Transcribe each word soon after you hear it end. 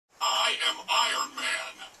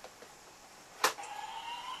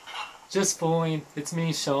just fooling. It's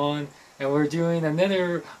me, Sean, and we're doing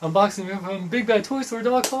another unboxing from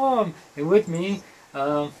BigBadToyStore.com. And with me,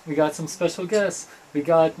 we got some special guests. We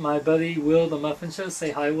got my buddy Will the Muffin Show.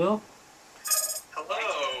 Say hi, Will.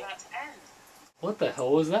 Hello. What the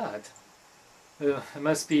hell was that? It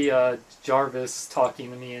must be Jarvis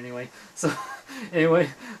talking to me anyway. So, anyway,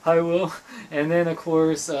 hi Will. And then, of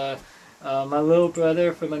course, my little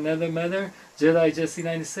brother from another mother, Jedi Jesse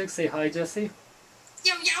 96. Say hi, Jesse.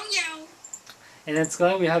 Yo, yo, yo. And it's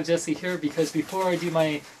glad we have Jesse here because before I do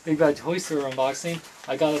my Big Bad Toy Store unboxing,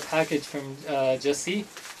 I got a package from Jesse.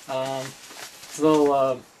 It's a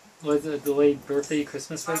little, what is it, delayed birthday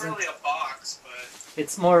Christmas present? It's not really a box, but...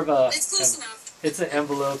 It's more of a... It's close enough. It's an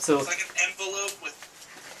envelope, so... It's like an envelope with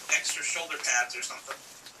extra shoulder pads or something.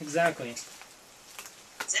 Exactly.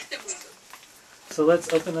 So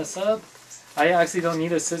let's open this up. I actually don't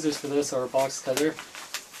need a scissors for this or a box cutter.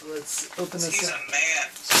 Let's open this He's up. a man.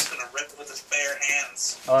 He's just going to rip it with his bare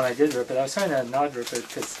hands. Oh, and I did rip it. I was trying to not rip it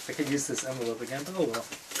because I could use this envelope again, but oh well.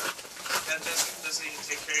 That doesn't even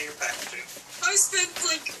take care of your packaging. I spent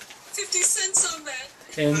like 50 cents on that.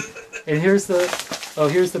 And here's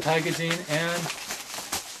the packaging, and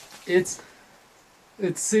it's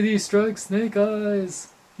City Strike Snake Eyes.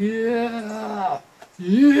 Yeah.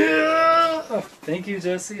 Yeah! Thank you,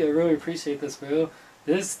 Jesse. I really appreciate this, bro.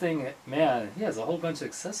 This thing, man, he has a whole bunch of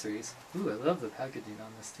accessories. Ooh, I love the packaging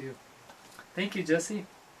on this, too. Thank you, Jesse.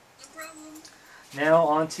 No problem. Now,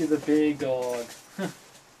 on to the big dog.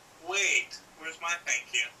 Wait, where's my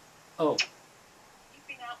thank you? Oh. You've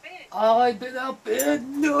been outbid. I've been outbid!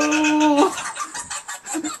 No!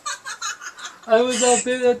 I was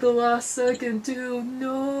outbid at the last second, too.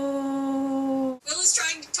 No! Will is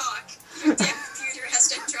trying to talk. Your damn computer has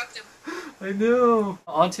to interrupt him. I know.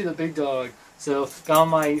 On to the big dog. So, got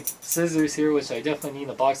my scissors here, which I definitely need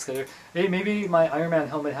a box cutter. Hey, maybe my Iron Man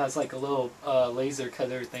helmet has like a little laser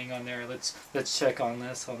cutter thing on there. Let's check on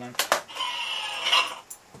this. Hold on.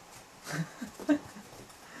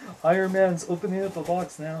 Iron Man's opening up a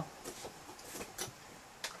box now.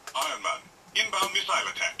 Iron Man, inbound missile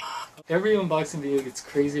attack. Every unboxing video gets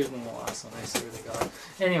crazier than the last one, I swear to God.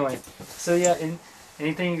 Anyway, so yeah,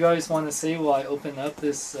 anything you guys want to say while I open up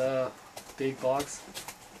this big box?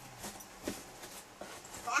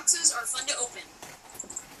 Boxes are fun to open.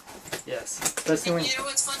 Yes. Especially when... You know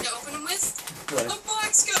what's fun to open them with? What? A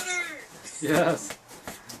box cutter! Yes.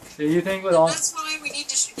 Do you think with all... That's why we need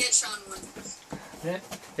to get Sean one. Yeah,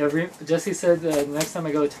 Jesse said next time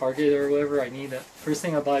I go to Target or whatever, I need first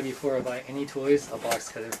thing I buy before I buy any toys, a box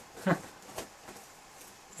cutter.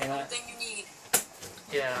 And Thing you need.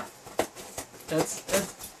 yeah,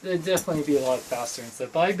 that'd definitely be a lot faster and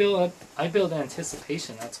stuff. But I build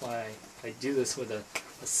anticipation. That's why I do this with a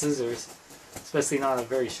scissors, especially not a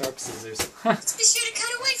very sharp scissors. Just be sure to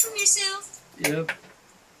cut away from yourself. Yep.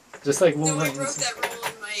 Just like No, I Wolverine. broke that rule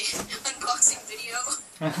in my unboxing video.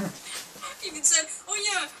 Even said, oh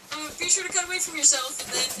yeah, be sure to cut away from yourself, and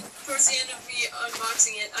then towards the end of me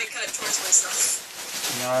unboxing it, I cut towards myself.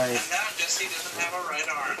 Nice. And now Jesse doesn't have a right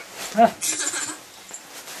arm.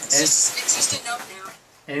 It's just a nub now.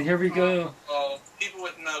 And here we go. Oh, people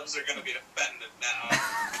with nubs are going to be offended now.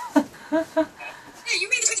 Hey, you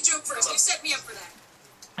made the joke first. You set me up for that.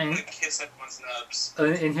 I'm going to kiss everyone's nubs.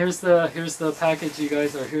 And here's the package, you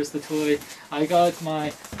guys, or here's the toy. I got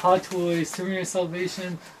my Hot Toys Terminator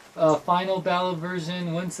Salvation Final Battle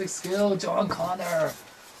version 1/6 scale John Connor.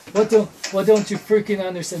 What don't you freaking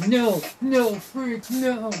understand? No, freak,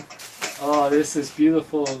 no. Oh, this is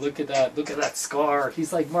beautiful. Look at that. Look at that scar.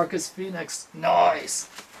 He's like Marcus Phoenix. Nice.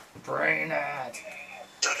 Brain it.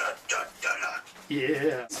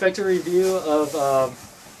 Yeah. Expect a review of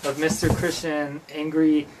Mr. Christian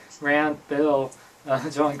Angry Rant Bill,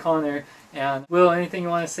 John Connor. And Will, anything you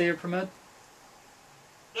want to say or promote?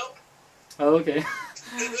 Nope. Oh, okay.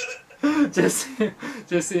 just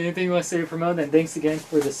anything you want to say or promote, and thanks again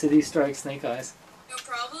for the City Strike Snake Eyes. No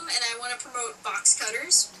problem, and I want to promote box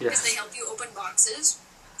cutters, because Yes. they help you open boxes.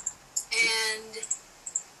 And,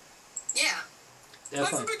 yeah.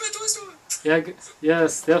 Definitely. Big Bad Toy Store! Yeah,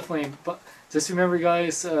 yes, definitely. But just remember,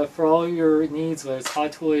 guys, for all your needs, whether it's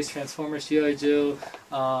Hot Toys, Transformers, G.I. Joe,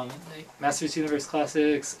 Masters Universe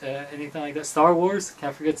Classics, anything like that, Star Wars,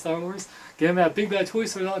 can't forget Star Wars, get them at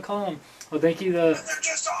BigBadToyStore.com. Well, thank you to... They're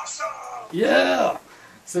just awesome! Yeah!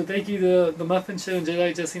 So thank you to the Muffin Show and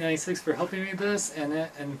Jedi Jesse 96 for helping me with this, and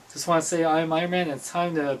just want to say I'm Iron Man, and it's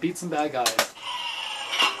time to beat some bad guys.